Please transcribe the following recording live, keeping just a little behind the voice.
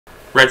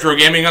Retro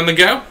gaming on the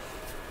go?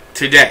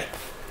 Today,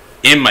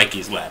 in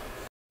Mikey's lab.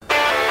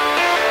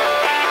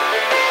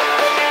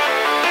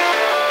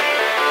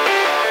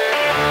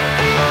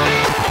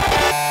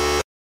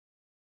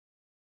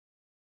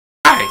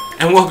 Hi,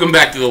 and welcome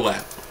back to the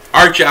lab.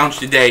 Our challenge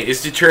today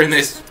is to turn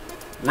this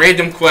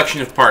random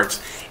collection of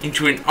parts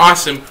into an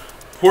awesome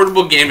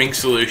portable gaming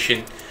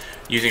solution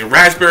using a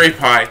Raspberry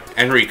Pi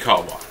and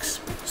Recalbox.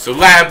 So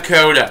lab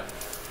code up.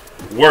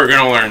 We're going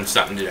to learn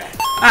something today.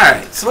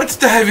 Alright, so let's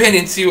dive in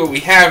and see what we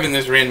have in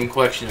this random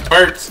collection of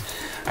parts.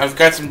 I've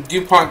got some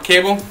DuPont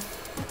cable,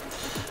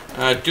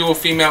 dual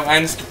female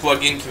ends to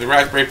plug into the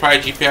Raspberry Pi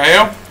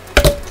GPIO.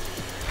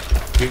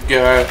 We've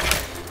got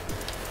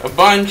a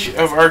bunch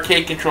of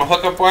arcade control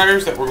hookup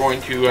wires that we're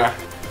going to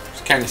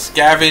just kind of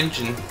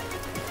scavenge and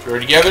throw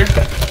together.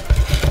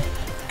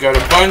 We've got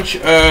a bunch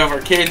of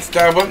arcade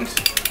style buttons.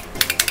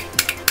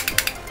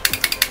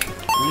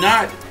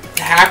 Not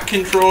hap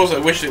controls. I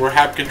wish they were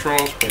hap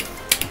controls, but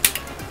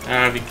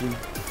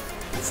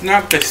it's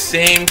not the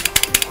same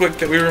click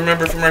that we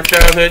remember from our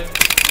childhood.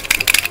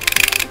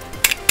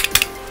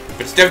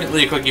 But it's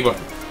definitely a clicky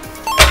button.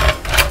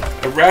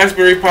 A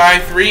Raspberry Pi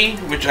 3,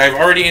 which I've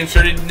already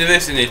inserted into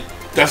this, and it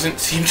doesn't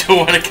seem to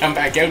want to come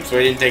back out, so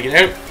I didn't take it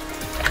out.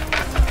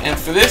 And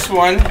for this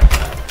one,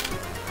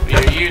 we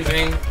are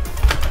using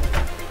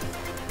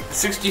a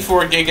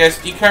 64 gig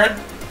SD card.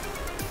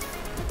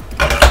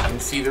 You can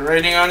see the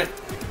writing on it,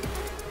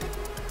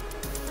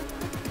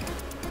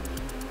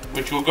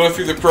 which we'll go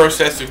through the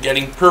process of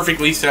getting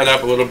perfectly set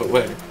up a little bit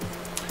later.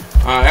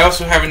 I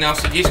also have an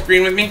LCD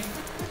screen with me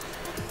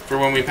for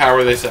when we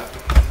power this up.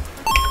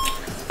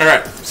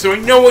 Alright, so I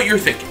know what you're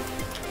thinking.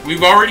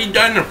 We've already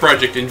done a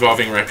project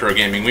involving retro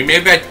gaming. We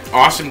made that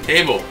awesome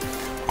table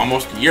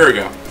almost a year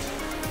ago.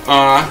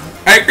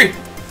 I agree.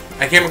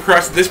 I came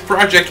across this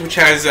project which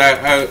has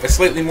a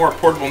slightly more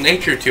portable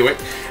nature to it,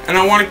 and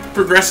I want to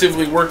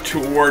progressively work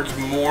towards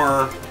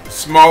more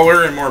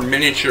smaller and more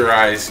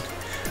miniaturized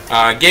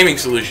gaming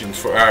solutions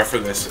for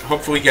this.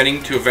 Hopefully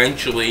getting to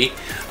eventually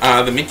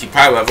the Minty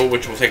Pi level,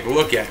 which we'll take a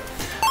look at.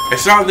 I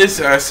saw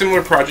this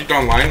similar project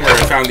online where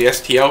I found the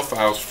STL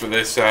files for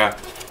this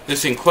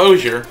this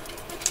enclosure.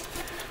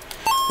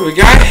 So the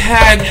guy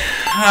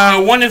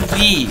had one of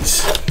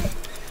these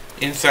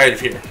inside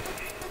of here.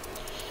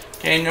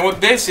 Okay, now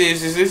what this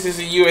is this is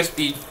a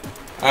USB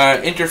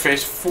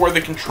interface for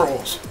the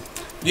controls.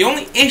 The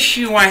only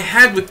issue I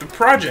had with the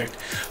project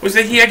was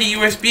that he had a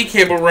USB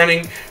cable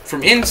running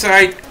from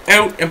inside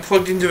out and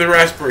plugged into the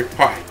Raspberry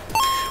Pi,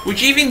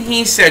 which even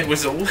he said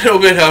was a little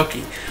bit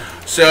hokey.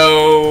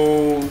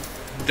 So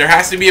there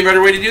has to be a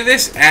better way to do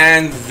this,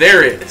 and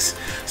there is.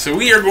 So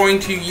we are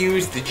going to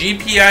use the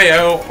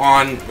GPIO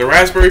on the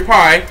Raspberry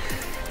Pi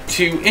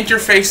to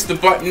interface the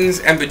buttons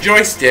and the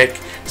joystick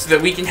so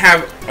that we can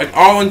have an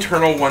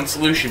all-internal one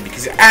solution,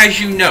 because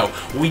as you know,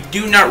 we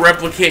do not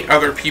replicate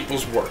other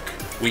people's work.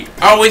 We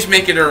always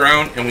make it our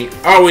own, and we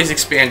always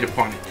expand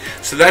upon it.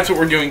 So that's what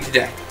we're doing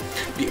today.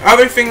 The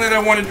other thing that I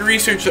wanted to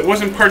research that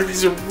wasn't part of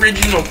his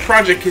original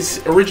project, because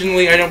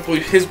originally I don't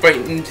believe his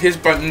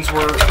buttons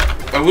were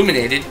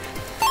illuminated,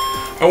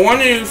 I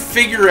want to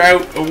figure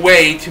out a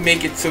way to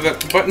make it so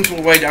that the buttons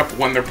will light up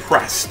when they're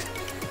pressed.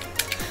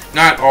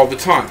 Not all the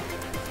time.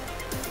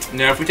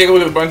 Now if we take a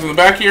look at the buttons on the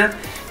back here,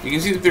 you can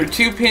see that there are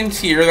 2 pins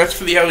here, that's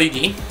for the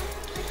LED, and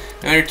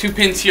there are 2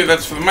 pins here,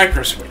 that's for the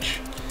micro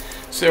switch.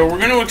 So we're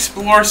going to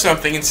explore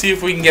something and see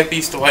if we can get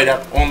these to light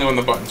up only when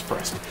the button's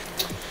pressed.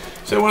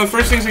 So one of the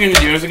first things I'm going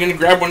to do is I'm going to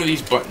grab one of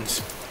these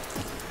buttons.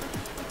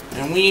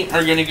 And we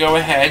are going to go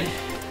ahead,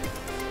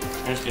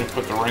 I'm just going to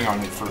put the ring on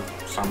it for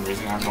some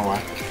reason, I don't know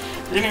why.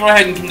 We're going to go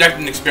ahead and conduct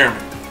an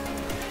experiment.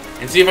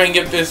 And see if I can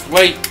get this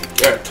light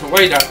to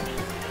light up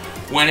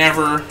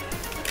whenever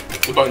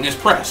the button is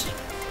pressed.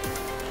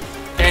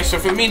 Okay, so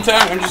for the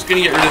meantime, I'm just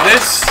going to get rid of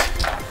this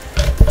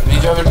and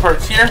these other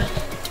parts here.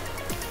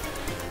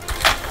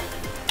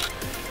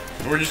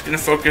 And we're just going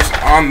to focus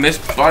on this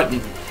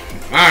button.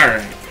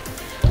 Alright.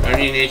 I don't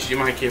need an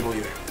HDMI cable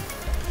either.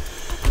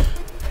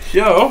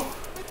 So,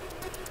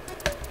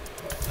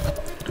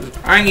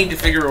 I need to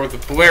figure out what the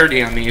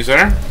polarity on these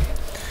are.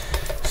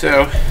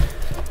 So,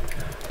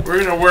 we're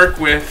going to work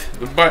with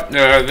the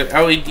the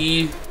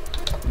LED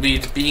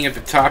leads being at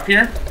the top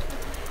here.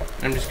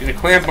 I'm just going to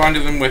clamp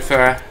onto them with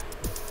my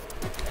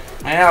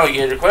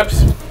alligator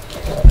clips.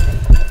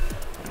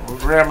 And we'll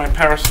grab my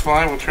power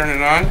supply, we'll turn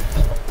it on.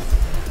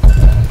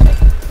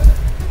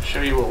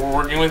 Show you what we're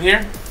working with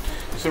here.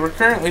 So we're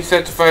currently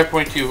set to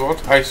 5.2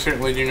 volts. I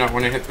certainly do not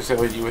want to hit this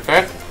LED with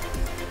that.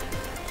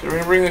 So we're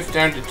going to bring this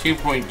down to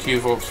 2.2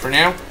 volts for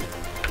now.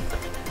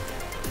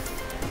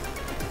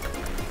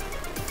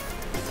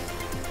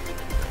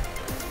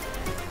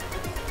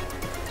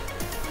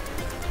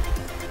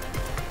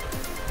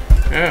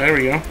 Yeah, there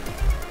we go.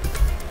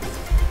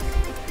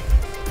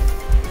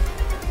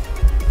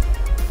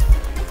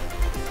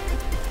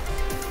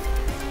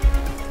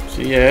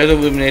 So yeah, it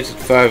illuminates at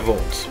 5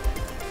 volts.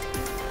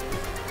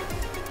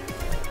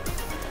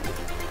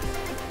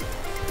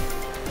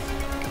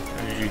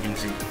 As you can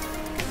see.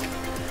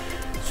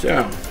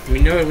 So, we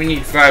know that we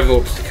need 5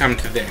 volts to come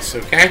to this,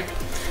 okay?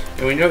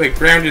 And we know that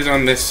ground is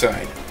on this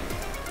side.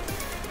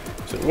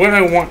 So what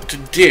I want to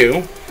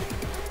do,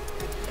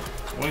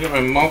 I'm going to get my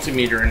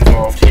multimeter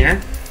involved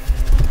here.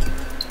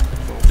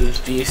 Voltage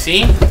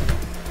DC.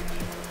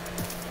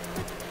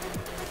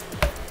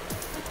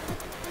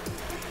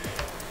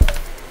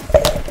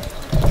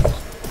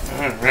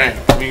 Alright,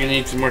 we're going to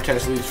need some more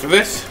test leads for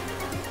this.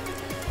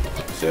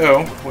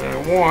 So, what I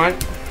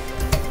want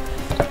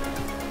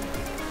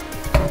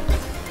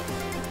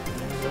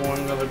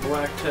another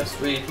black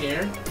test lead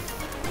here.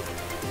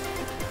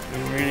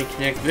 And we're going to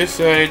connect this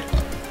side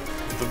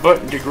of the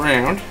button to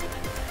ground.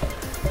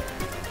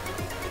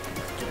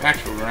 To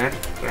actual ground,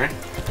 sorry.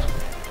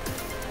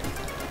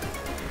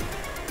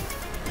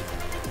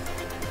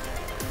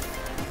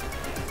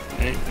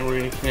 Alright, and we're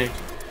going to connect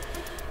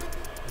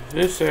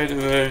this side of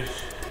the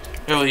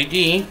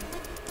LED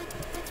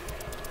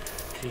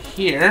to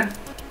here.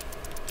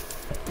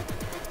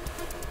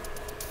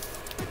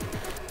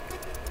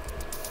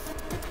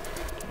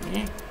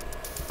 Okay.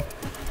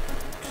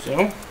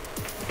 So,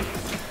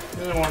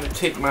 then I want to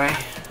take my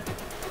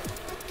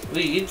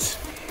leads.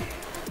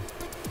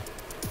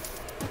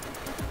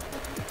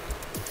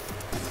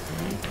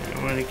 Okay.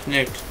 I want to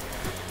connect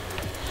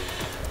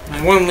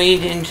my one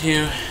lead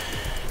into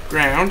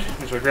ground,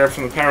 which I grab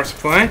from the power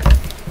supply.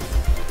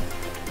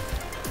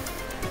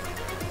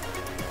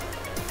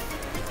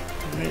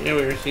 Right now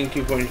we're seeing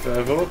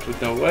 2.5 volts with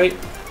no light.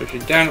 Push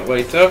it down, it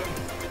lights up.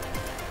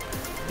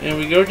 And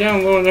we go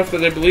down low enough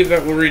that I believe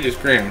that will read as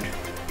ground.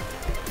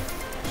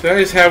 So that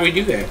is how we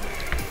do that.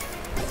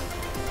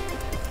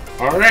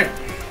 Alright.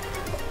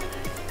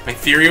 My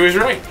theory was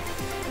right.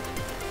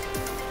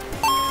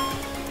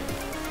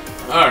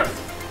 Alright.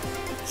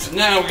 So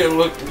now we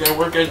gotta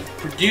work at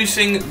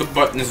producing the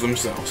buttons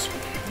themselves.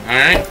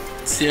 Alright?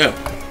 So.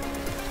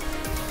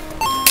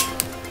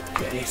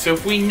 Okay, so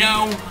if we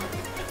know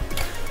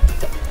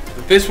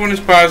that this one is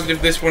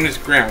positive, this one is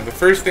ground, the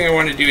first thing I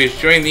want to do is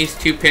join these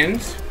two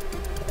pins.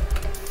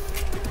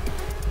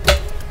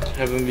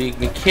 Have them be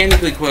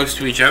mechanically close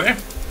to each other.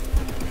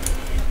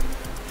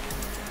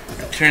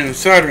 Turn the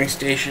soldering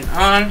station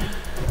on.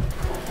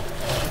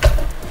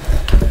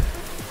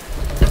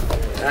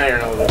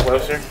 Iron a little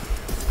closer.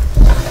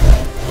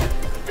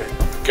 Got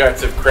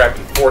guts of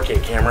crappy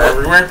 4K camera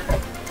everywhere.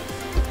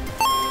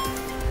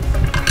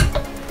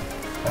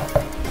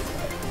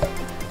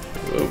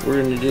 What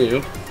we're going to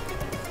do,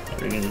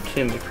 we're going to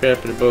tin the crap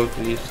out of both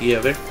of these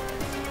together.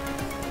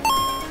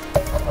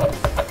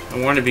 I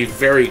want to be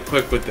very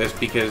quick with this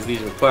because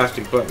these are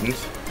plastic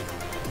buttons.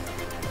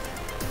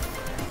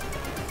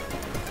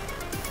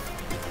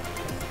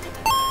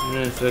 And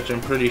as such,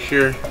 I'm pretty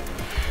sure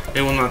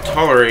they will not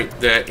tolerate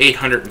the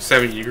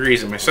 870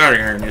 degrees that my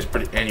soldering iron is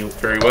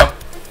very well.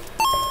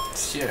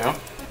 So,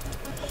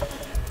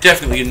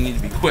 definitely going to need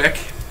to be quick.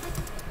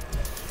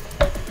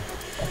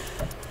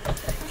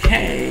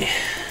 Okay.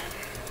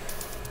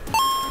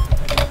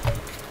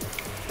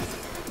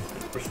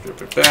 We'll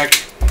strip it back.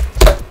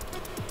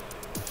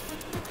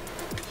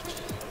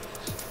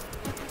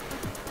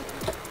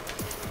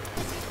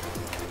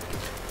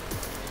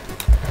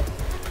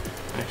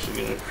 Actually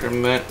going to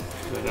trim that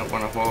because I don't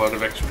want a whole lot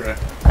of extra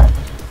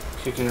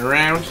kicking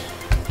around.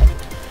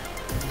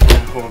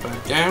 And hold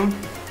that down.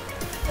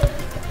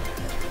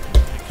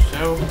 Like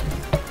so.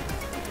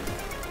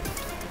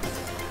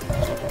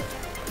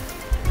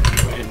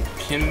 Go ahead and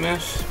pin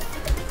this.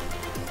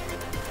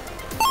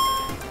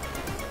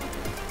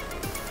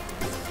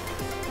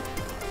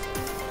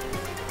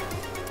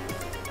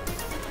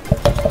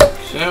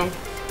 Like so.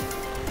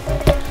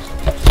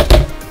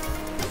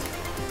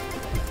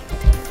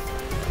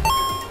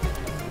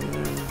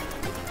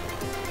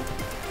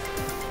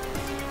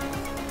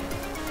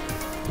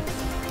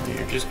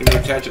 Just going to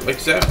attach it like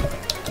so.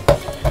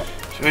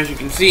 So as you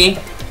can see,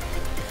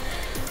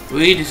 the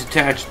lead is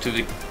attached to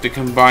the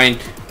combined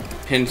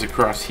pins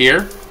across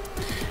here.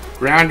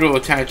 Ground will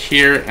attach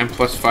here, and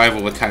 +5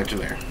 will attach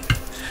there.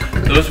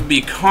 Those will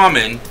be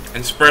common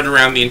and spread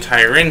around the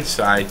entire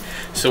inside,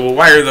 so we'll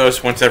wire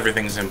those once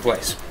everything's in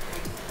place.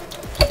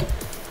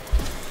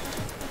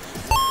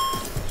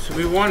 So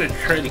we want to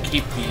try to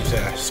keep these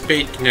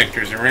spade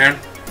connectors around,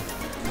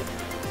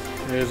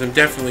 because I'm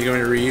definitely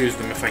going to reuse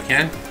them if I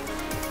can.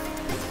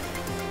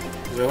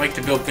 I like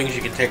to build things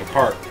you can take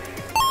apart.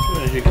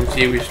 So as you can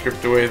see, we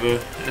stripped away the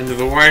end of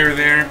the wire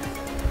there.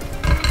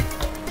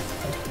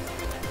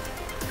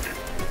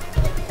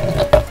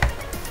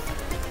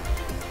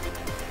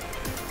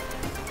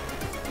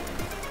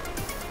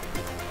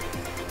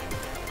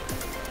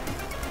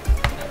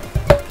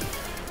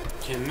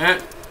 Tin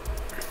that.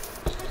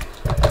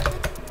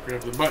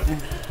 Grab the button.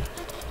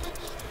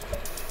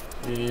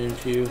 And I'm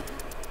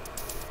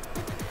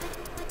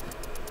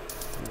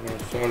going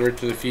to solder it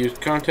to the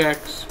fused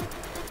contacts.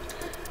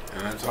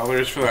 And that's all there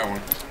is for that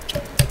one.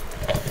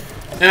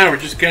 Now we're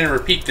just going to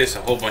repeat this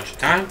a whole bunch of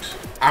times.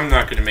 I'm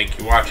not going to make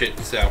you watch it,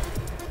 so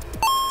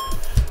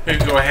I'm going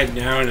to go ahead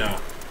now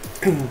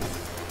and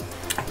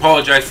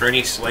apologize for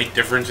any slight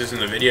differences in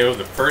the video.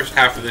 The first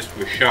half of this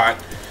was shot,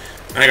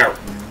 and I got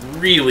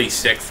really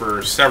sick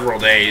for several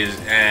days,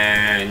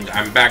 and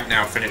I'm back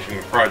now finishing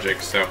the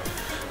project, so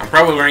I'm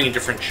probably wearing a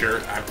different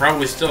shirt. I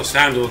probably still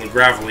sound a little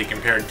gravelly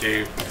compared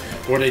to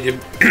what I did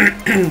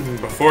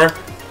before,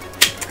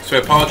 so I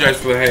apologize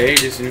for the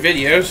hiatus in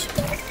videos,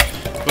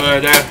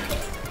 but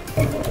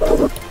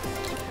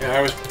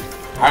yeah,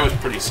 I was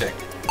pretty sick.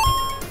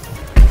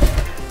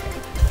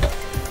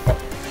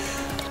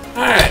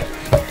 Alright,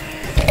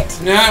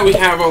 so now that we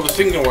have all the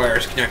signal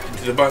wires connected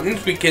to the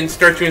buttons, we can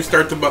start to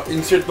insert the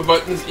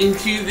buttons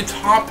into the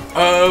top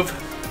of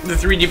the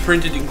 3D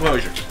printed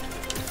enclosure.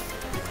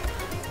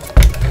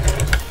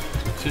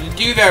 So to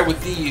do that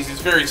with these is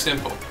very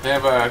simple. They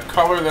have a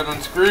collar that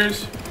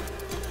unscrews.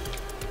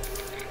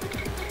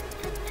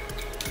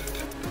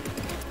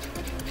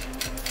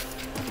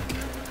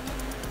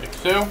 Like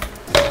so.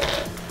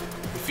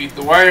 You feed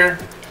the wire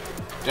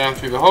down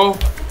through the hole.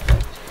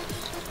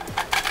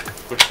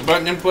 Push the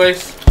button in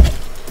place.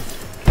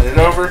 Turn it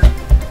over.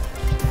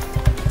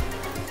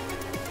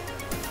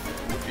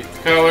 Feed the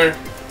collar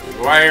through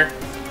the wire.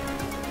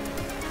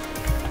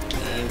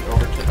 And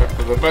over to up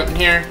to the button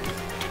here.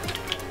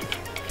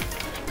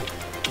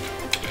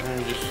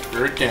 And just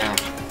screw it down.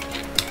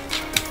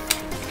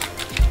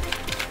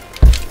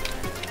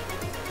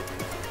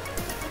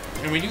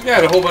 And we do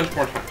that a whole bunch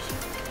more times.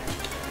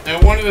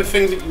 Now, one of the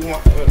things that you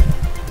want,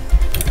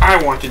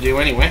 I want to do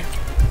anyway,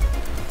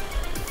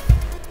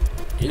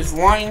 is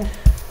line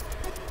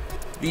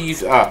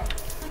these up.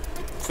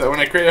 So when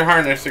I create a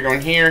harness, they're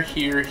going here,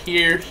 here,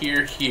 here,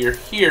 here, here,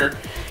 here,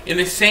 in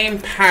the same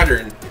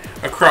pattern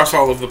across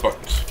all of the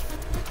buttons.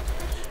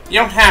 You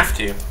don't have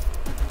to.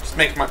 Just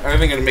makes I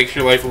think it'll make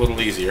your life a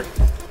little easier.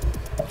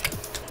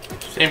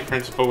 Same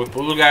principle with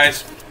blue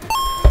guys.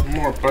 The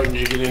more buttons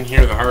you get in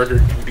here, the harder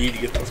it can be to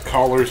get those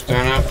collars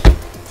done up.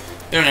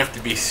 They don't have to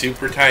be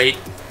super tight,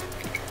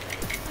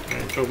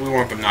 but we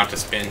want them not to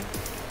spin.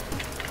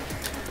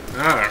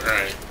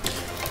 Alright.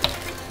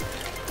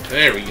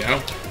 There we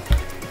go.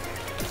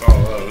 That's all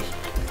of those.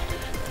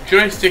 The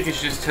joystick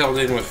is just held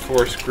in with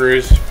 4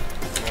 screws.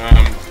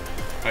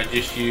 I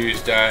just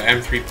used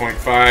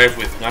M3.5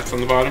 with nuts on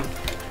the bottom.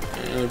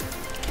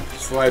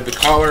 Slide the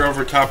collar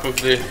over top of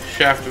the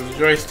shaft of the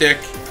joystick,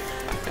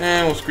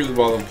 and we'll screw the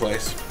ball in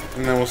place.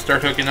 And then we'll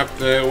start hooking up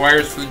the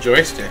wires for the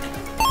joystick.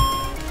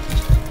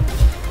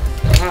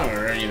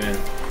 Alrighty then.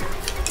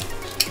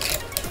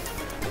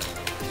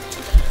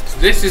 So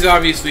this is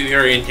obviously the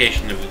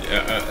orientation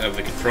of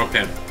the control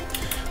panel.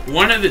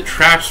 One of the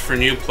traps for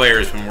new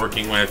players when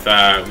working with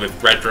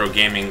retro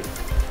gaming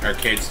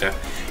arcade stuff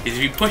is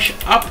if you push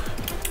up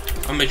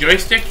on the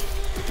joystick,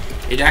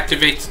 it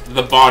activates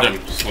the bottom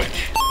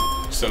switch.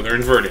 So they're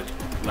inverted.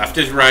 Left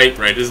is right,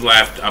 right is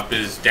left, up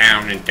is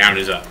down, and down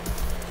is up.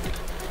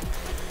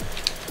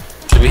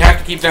 So we have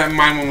to keep that in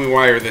mind when we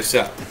wire this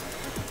up.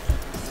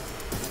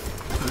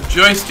 The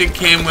joystick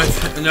came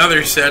with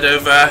another set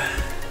of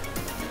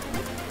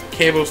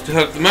cables to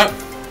hook them up.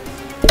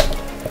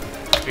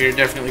 We're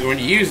definitely going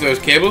to use those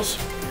cables.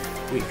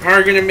 We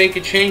are going to make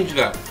a change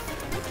though.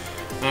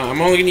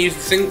 I'm only going to use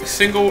the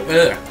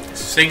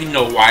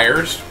signal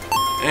wires,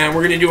 and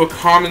we're going to do a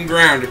common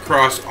ground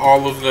across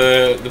all of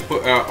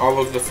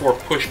the 4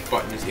 push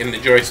buttons in the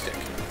joystick.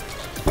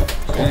 So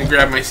I'm going to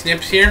grab my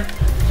snips here.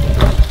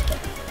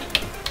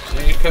 I'm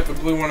going to cut the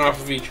blue one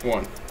off of each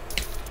one.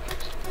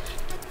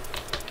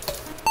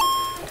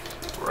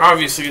 We're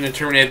obviously going to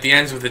terminate the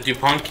ends with the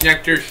DuPont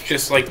connectors,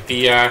 just like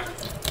the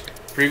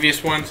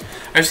previous ones.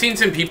 I've seen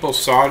some people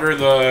solder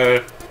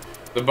the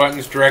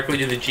buttons directly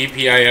to the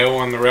GPIO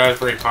on the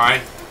Raspberry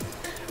Pi.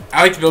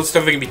 I like to build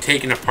stuff that can be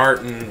taken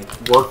apart and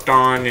worked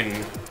on,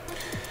 and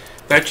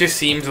that just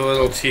seems a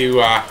little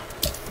too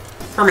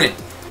permanent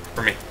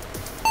for me.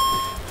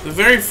 So the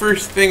very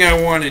first thing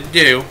I want to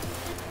do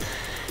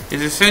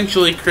is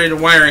essentially create a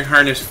wiring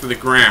harness for the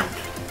ground.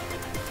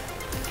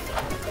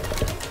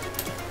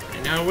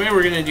 And now the way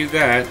we're going to do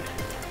that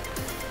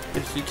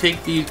is to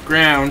take these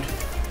ground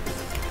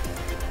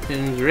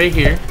pins right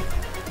here.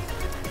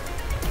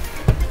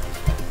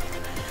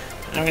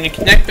 I'm going to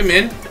connect them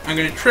in, I'm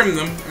going to trim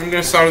them, I'm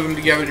going to solder them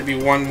together to be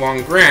one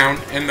long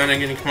ground, and then I'm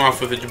going to come off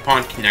with a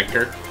DuPont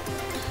connector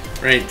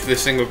right to the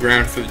single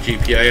ground for the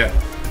GPIO.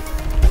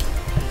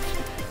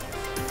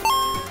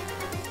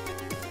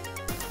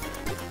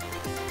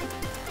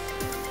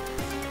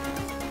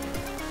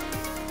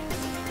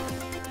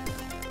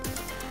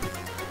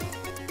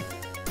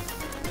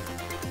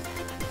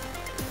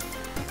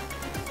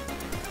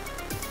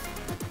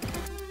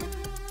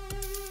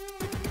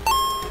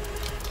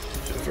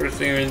 First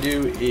thing I'm going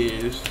to do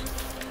is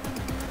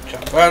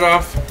chop that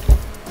off.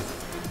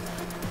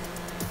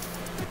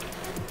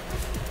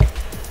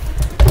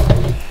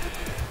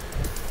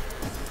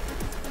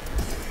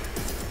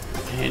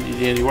 Handy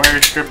dandy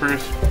wire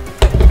strippers.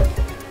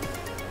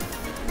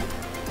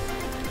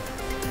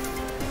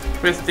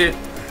 Twist it.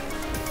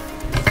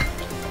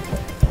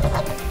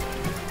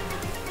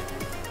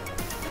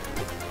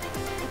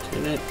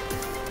 Tin it.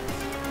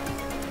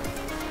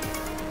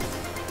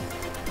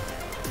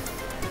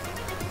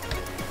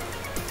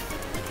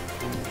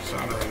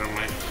 Solder it on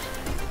my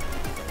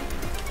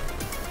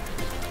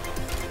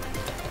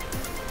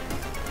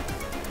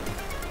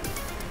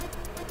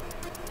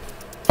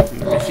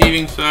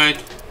receiving side.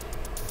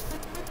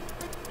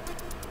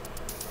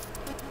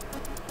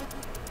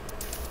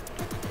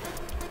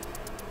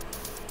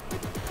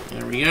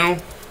 There we go.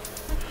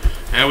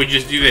 Now we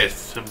just do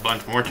this a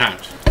bunch more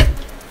times.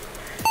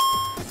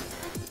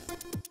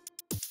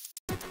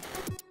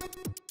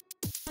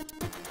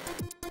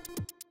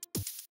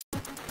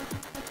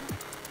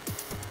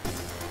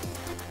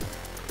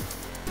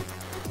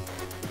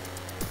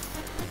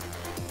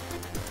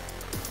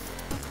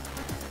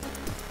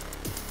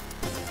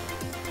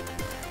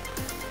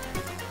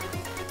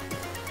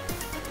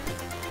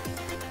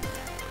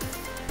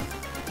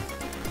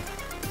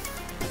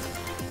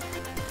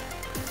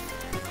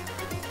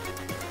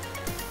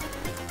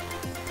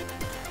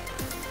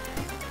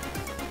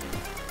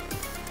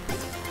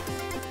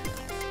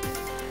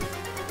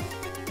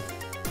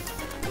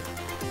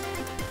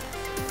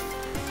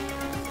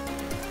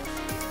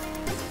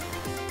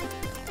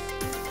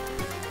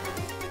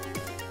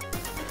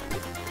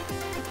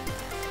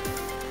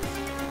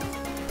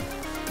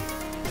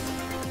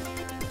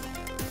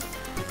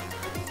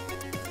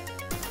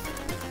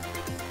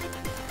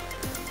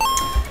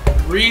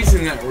 The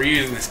reason that we're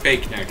using the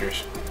spade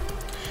connectors,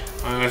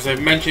 as I've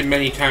mentioned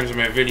many times in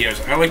my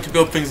videos, I like to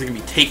build things that can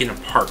be taken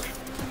apart.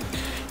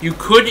 You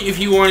could, if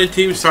you wanted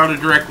to, solder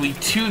directly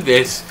to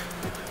this,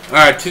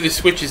 to the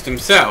switches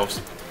themselves,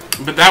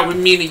 but that would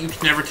mean that you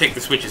can never take the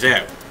switches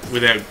out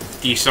without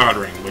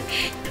desoldering,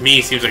 which to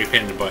me seems like a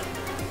pain in the butt.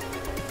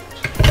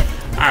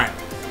 Alright,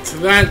 so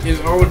that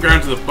is all the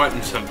ground to the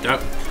buttons hooked up.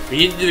 We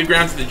need to do the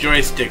ground to the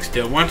joystick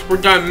still. Once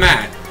we're done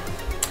that,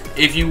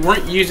 if you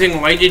weren't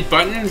using lighted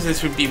buttons,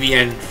 this would be the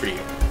end for you.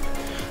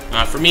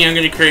 For me, I'm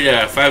going to create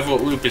a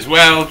 5-volt loop as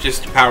well,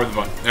 just to power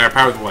the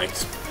power the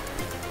lights.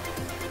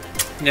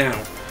 Now,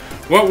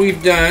 what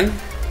we've done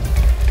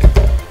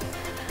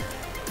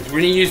is we're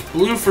going to use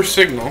blue for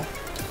signal,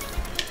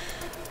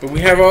 but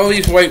we have all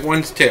these white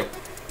ones too.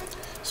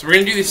 So we're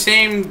going to do the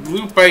same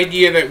loop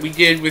idea that we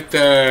did with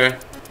the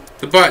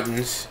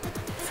buttons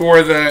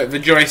for the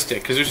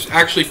joystick, because there's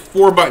actually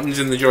 4 buttons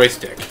in the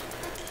joystick.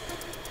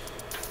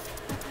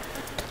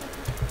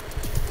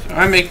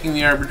 I'm making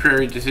the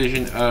arbitrary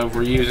decision of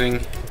we're using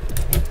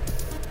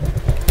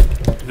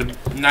the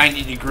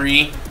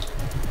 90-degree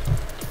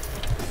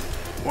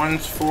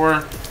ones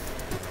for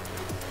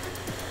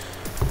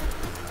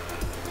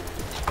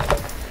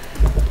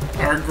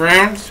our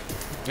grounds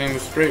and the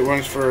straight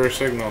ones for our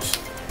signals.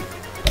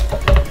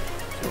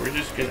 So we're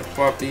just going to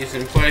plop these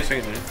in place.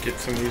 I'm going to get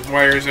some of these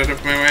wires out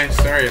of my way.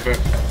 Sorry about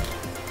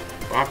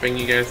bopping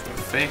you guys in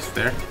the face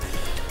there.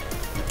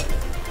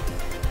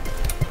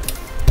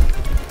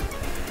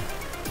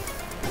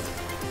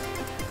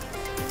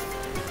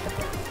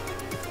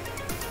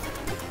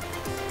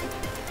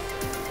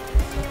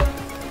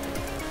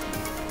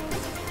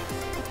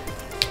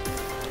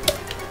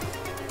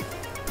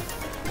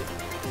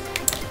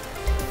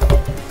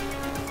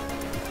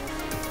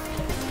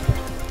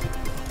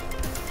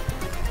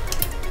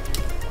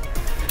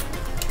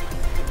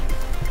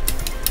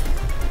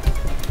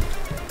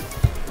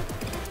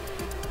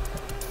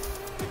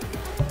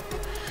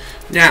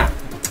 Now,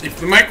 if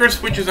the micro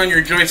switches on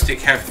your joystick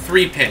have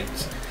 3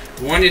 pins,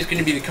 one is going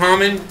to be the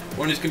common,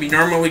 one is going to be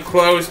normally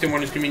closed, and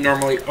one is going to be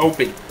normally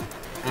open.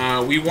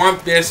 We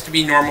want this to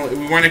be normal.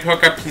 We want to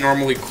hook up to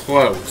normally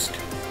closed.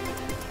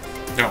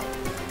 No,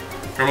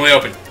 normally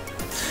open.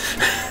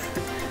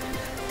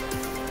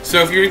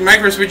 So if your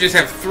micro switches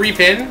have 3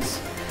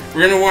 pins,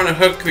 we're going to want to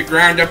hook the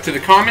ground up to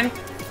the common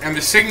and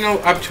the signal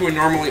up to a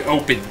normally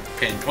open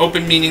pin.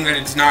 Open meaning that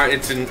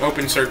it's an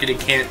open circuit. It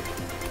can't.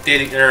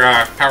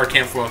 Power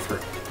can't flow through.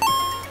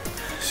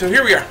 So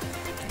here we are.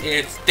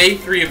 It's day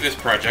 3 of this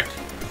project.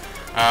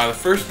 The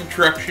first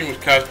interruption was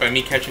caused by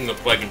me catching the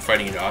plague and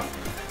fighting it off.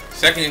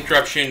 Second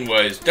interruption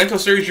was dental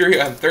surgery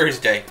on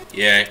Thursday.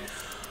 Yay.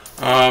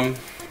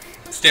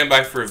 Stand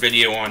by for a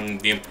video on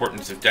the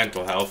importance of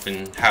dental health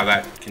and how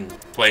that can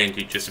play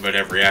into just about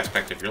every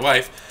aspect of your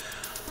life.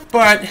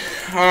 But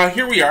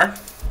here we are.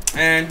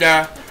 And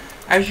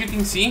as you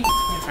can see,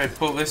 if I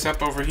pull this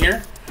up over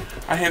here,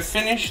 I have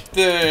finished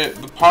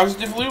the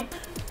positive loop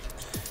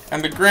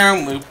and the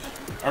ground loop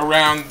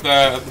around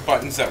the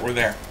buttons that were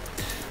there.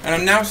 And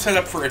I'm now set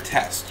up for a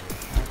test.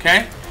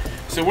 Okay?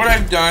 So what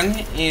I've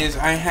done is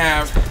I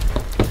have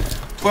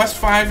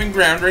 +5 in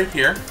ground right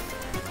here.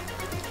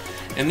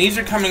 And these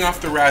are coming off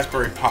the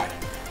Raspberry Pi.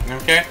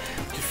 Okay?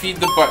 To feed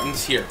the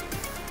buttons here.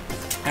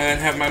 And then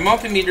have my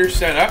multimeter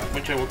set up,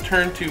 which I will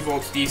turn 2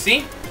 volts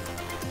DC.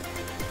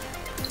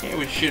 Okay,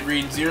 which should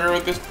read 0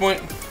 at this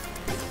point.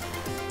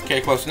 Okay,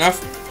 close enough.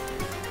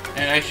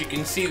 And as you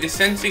can see, the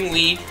sensing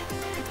lead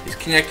is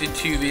connected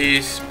to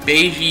this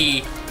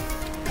beigey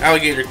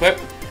alligator clip,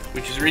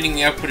 which is reading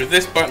the output of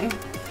this button.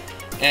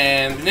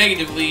 And the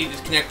negative lead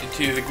is connected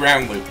to the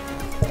ground loop.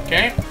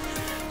 Okay? So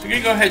I'm going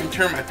to go ahead and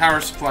turn my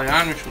power supply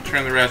on, which will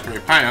turn the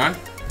Raspberry Pi on.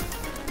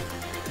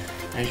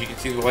 As you can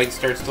see, the light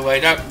starts to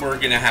light up. We're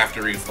going to have to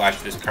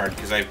reflash this card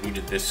because I've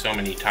booted this so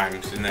many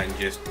times and then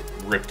just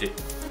ripped it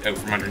out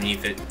from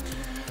underneath it.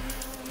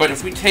 But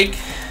if we take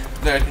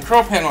the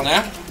control panel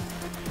now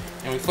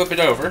and we flip it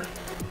over,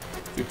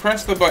 If you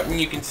press the button,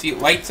 you can see it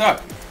lights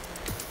up.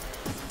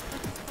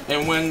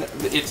 And when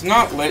it's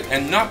not lit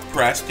and not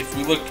pressed, if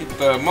we look at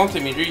the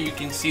multimeter, you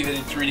can see that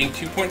it's reading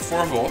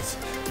 2.4 volts,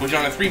 which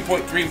on a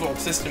 3.3 volt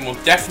system will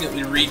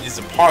definitely read as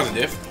a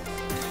positive.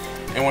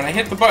 And when I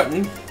hit the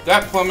button,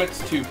 that plummets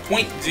to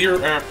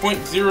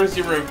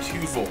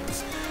 0.002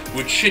 volts,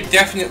 which should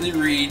definitely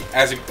read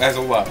as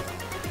a low.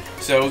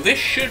 So this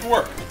should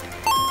work.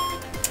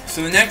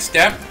 So the next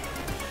step,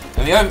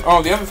 and the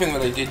other thing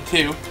that I did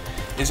too,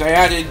 is I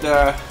added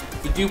the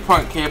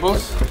DuPont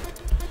cables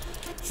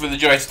for the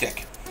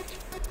joystick,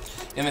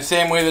 in the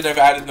same way that I've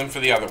added them for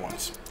the other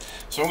ones.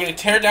 So I'm going to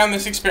tear down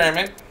this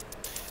experiment,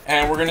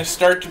 and we're going to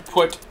start to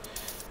put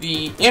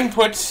the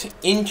inputs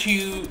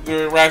into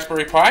the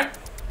Raspberry Pi,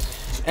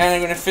 and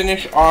I'm going to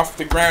finish off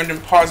the ground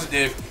and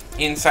positive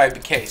inside the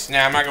case.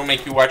 Now, I'm not going to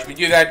make you watch me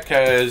do that,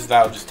 because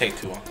that'll just take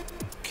too long.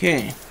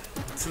 Okay,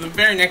 so the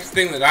very next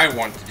thing that I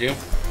want to do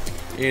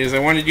is I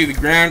want to do the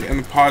ground and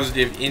the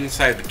positive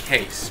inside the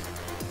case,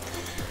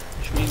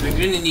 which means I'm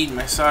going to need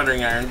my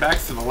soldering iron back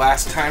for the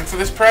last time for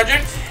this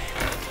project.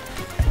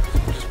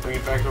 Bring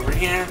it back over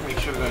here, make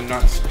sure that I'm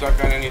not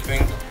stuck on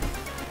anything,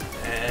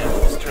 and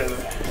let's turn the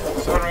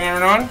soldering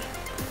iron on.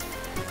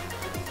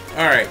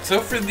 Alright, so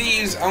for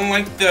these,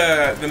 unlike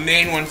the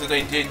main ones that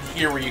I did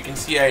here where you can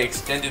see I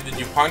extended the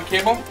DuPont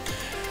cable,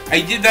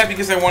 I did that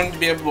because I wanted to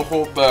be able to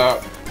hold the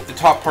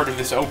top part of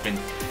this open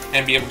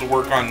and be able to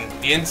work on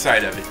the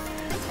inside of it.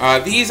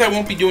 These I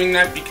won't be doing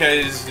that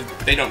because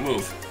they don't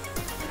move.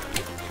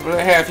 So what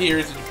I have here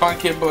is the DuPont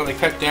cable that I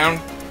cut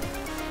down.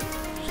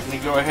 Just going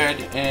to go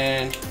ahead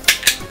and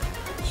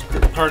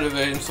part of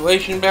the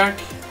insulation back.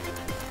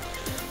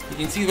 You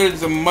can see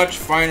there's a much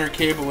finer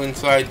cable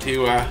inside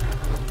to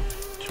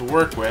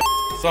work with.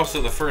 It's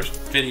also the first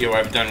video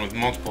I've done with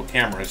multiple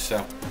cameras,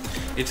 so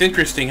it's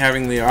interesting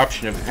having the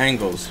option of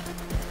angles.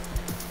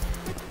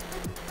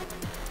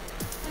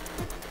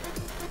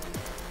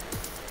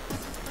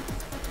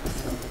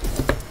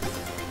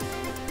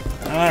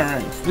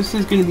 Alright, so this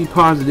is going to be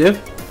positive,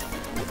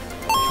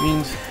 which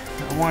means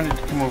I want it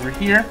to come over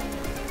here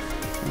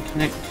and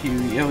connect to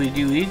the LED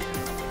lead.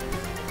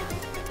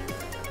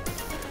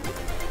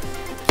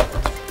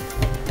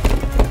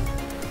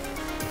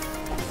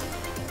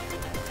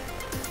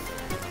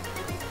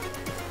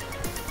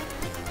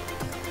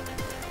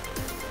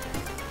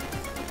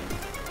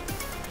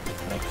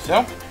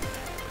 So,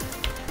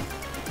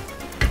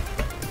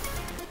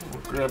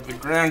 we'll grab the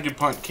ground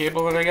DuPont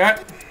cable that I got.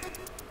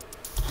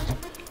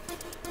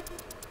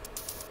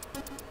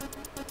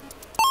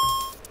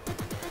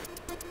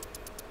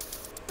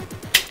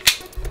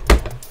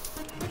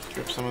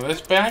 Strip some of this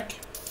back.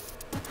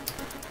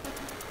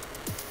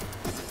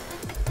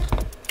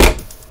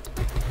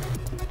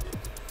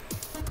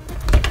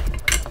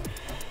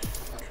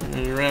 Turn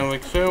it around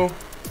like so.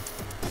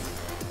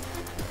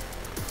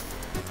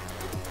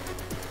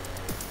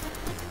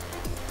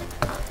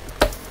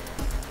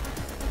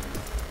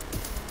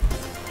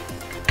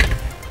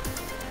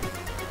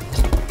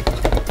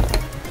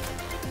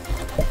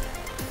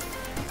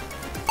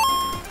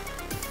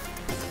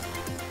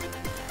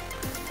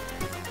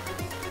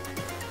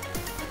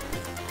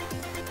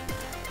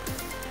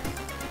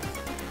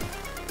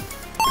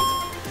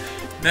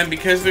 Then,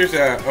 because there's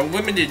a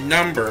limited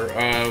number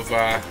of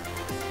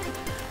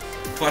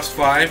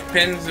 +5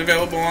 pins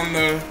available on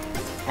the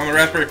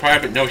Raspberry Pi,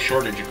 but no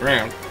shortage of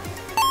ground,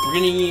 we're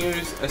going to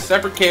use a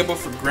separate cable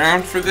for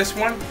ground for this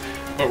one,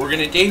 but we're going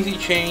to daisy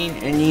chain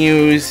and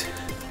use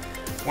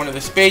one of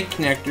the spade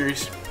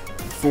connectors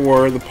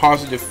for the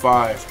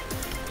 +5,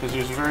 because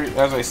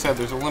as I said,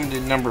 there's a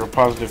limited number of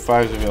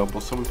 +5s available.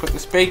 So we put the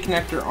spade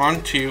connector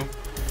onto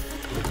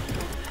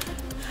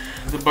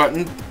the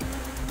button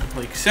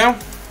like so.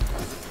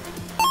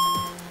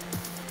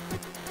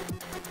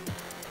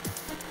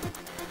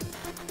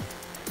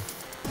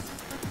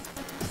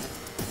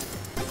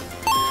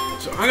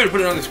 So I'm going to put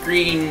it on the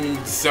screen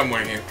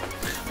somewhere here.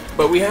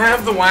 But we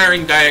have the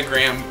wiring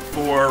diagram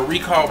for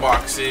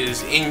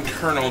Recalbox's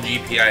internal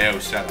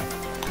GPIO setup.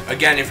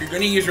 Again, if you're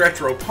going to use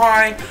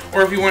RetroPie,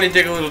 or if you want to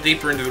dig a little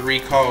deeper into the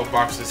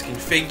Recalbox's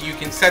config, you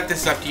can set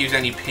this up to use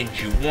any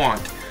pins you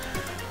want.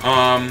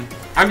 I'm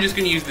just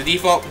going to use the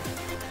default,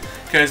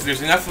 because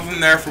there's enough of them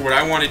there for what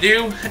I want to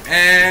do,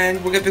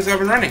 and we'll get this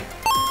up and running.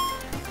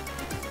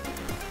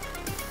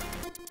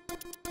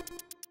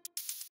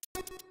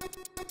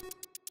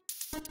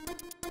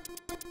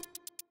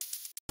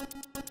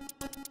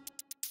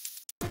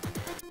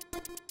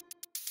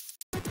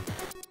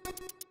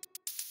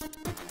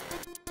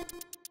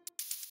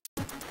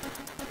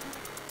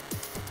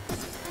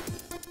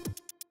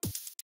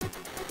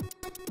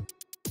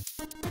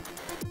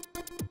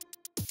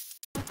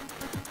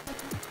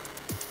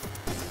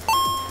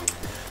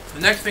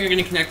 The next thing I'm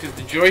going to connect is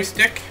the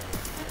joystick.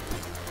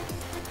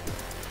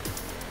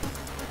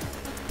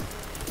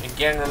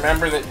 Again,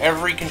 remember that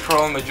every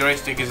control on the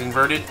joystick is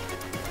inverted.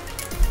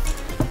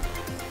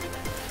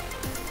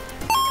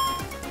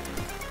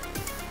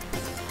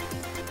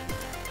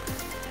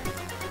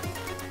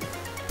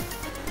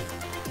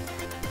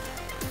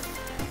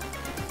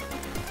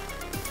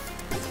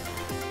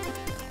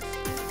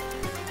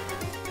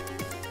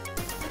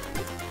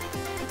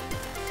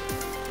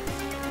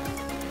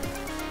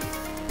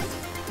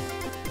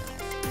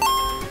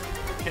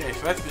 Okay,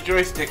 so that's the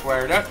joystick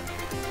wired up.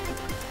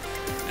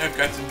 Now I've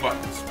got some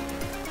buttons.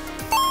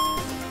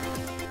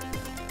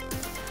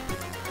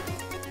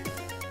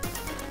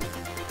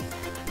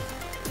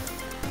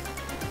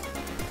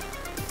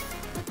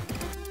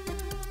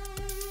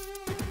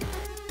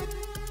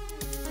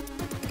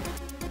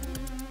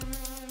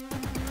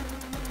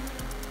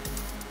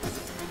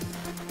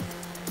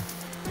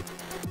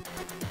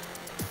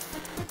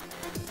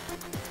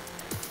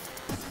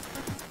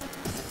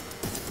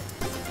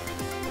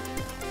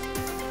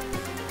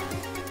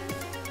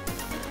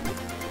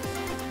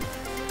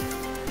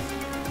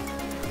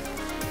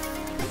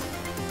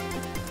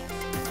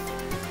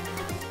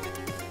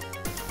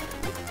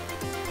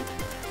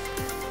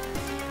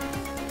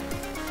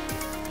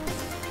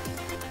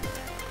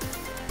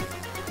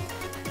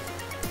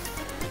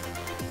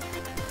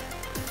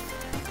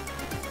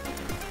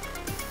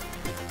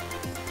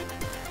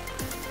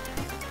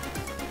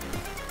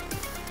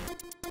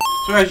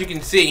 So as you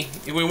can see,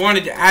 if we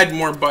wanted to add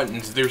more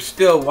buttons, there's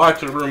still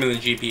lots of room in the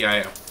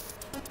GPIO.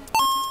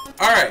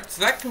 Alright,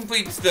 so that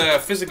completes the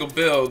physical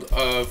build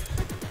of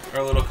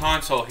our little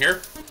console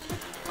here.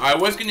 I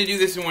was going to do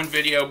this in one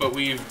video, but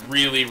we've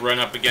really run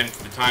up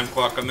against the time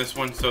clock on this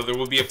one, so there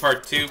will be a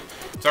part 2.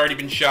 It's already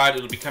been shot.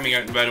 It'll be coming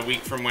out in about a week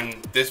from when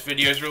this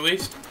video is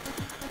released.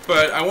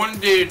 But I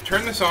wanted to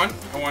turn this on.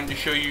 I wanted to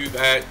show you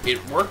that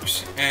it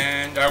works,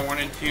 and I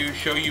wanted to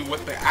show you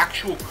what the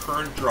actual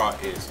current draw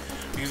is.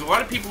 Because a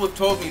lot of people have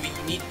told me that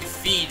you need to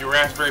feed a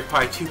Raspberry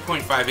Pi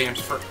 2.5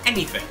 amps for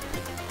anything.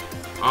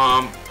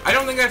 I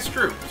don't think that's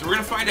true, so we're going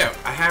to find out.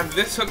 I have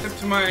this hooked up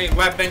to my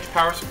lab bench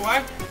power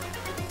supply,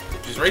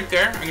 which is right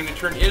there. I'm going to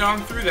turn it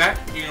on through that.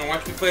 You're going to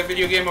watch me play a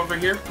video game over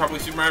here, probably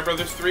Super Mario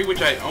Bros. 3,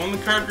 which I own the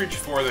cartridge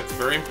for. That's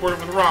very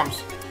important with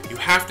ROMs. You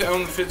have to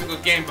own the physical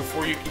game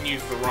before you can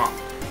use the ROM,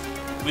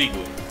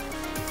 legally.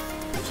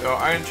 So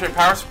I'm going to turn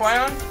power supply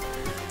on.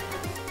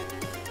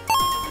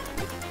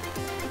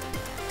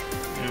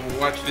 And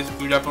we'll watch this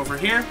boot up over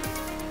here.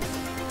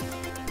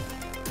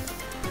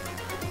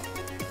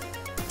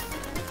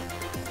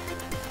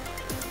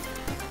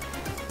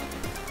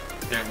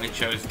 Apparently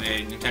chose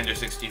the Nintendo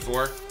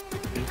 64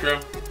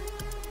 intro.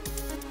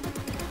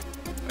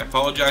 I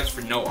apologize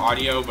for no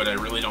audio, but I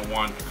really don't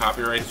want a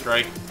copyright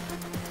strike.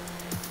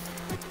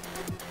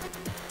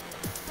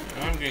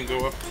 Now I'm going to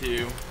go up to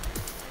the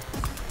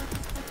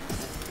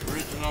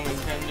original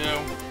Nintendo.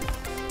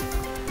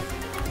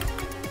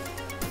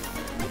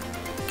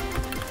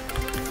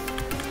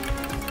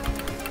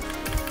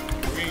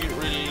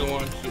 Ready to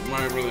launch Super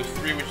Mario Bros.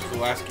 3, which is the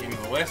last game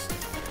on the list.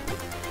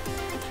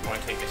 Just want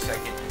to take a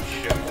second and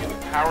show you the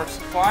power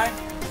supply.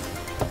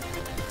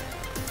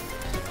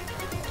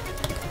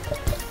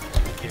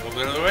 Cable's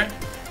out of the way.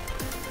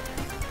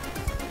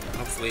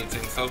 Hopefully it's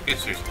in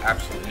focus. There's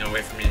absolutely no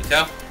way for me to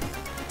tell.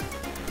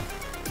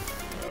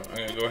 So I'm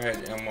going to go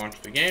ahead and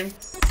launch the game.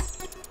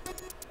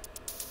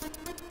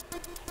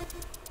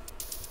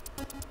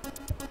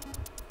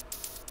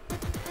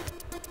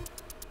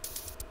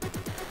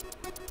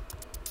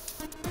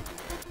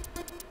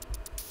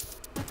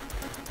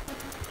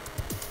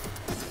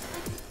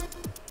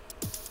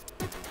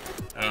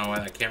 I don't know why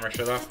that camera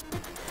shut off.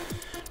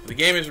 The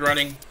game is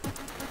running.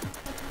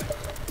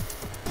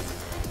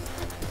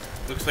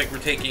 Looks like we're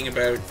taking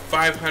about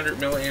 500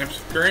 milliamps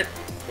of current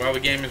while the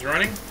game is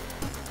running.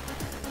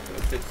 So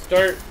let's hit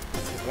start.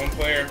 Let's hit one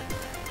player.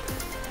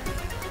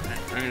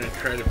 I'm going to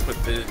try to put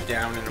this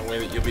down in a way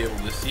that you'll be able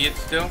to see it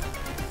still.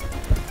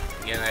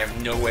 Again, I have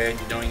no way of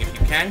knowing if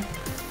you can. I'm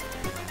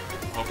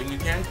hoping you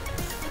can.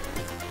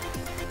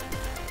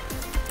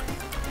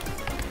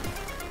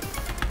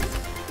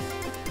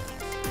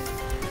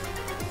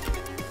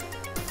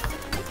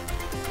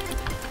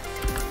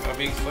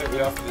 Being slightly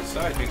off to the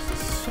side makes this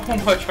so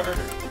much harder.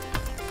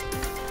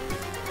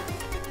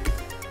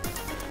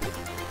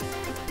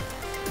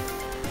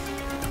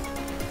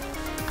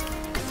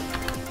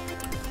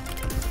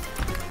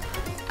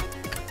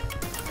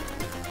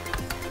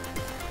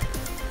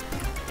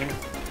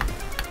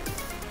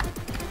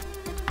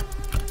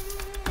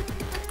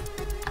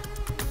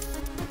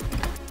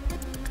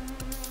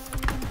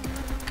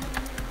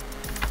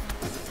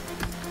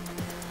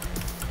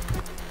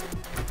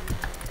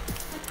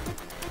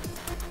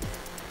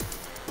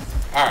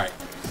 Alright,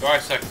 so I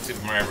suck at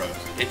Super Mario Bros.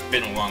 It's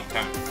been a long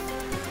time.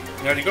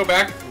 Now to go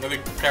back, another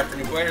tab for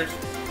new players.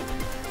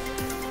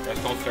 Press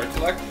Hold Start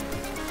Select,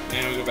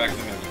 and we go back to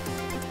the menu.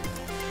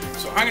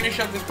 So I'm going to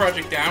shut this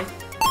project down.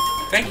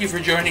 Thank you for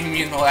joining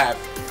me in the lab.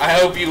 I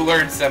hope you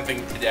learned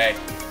something today,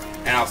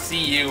 and I'll see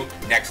you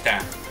next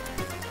time.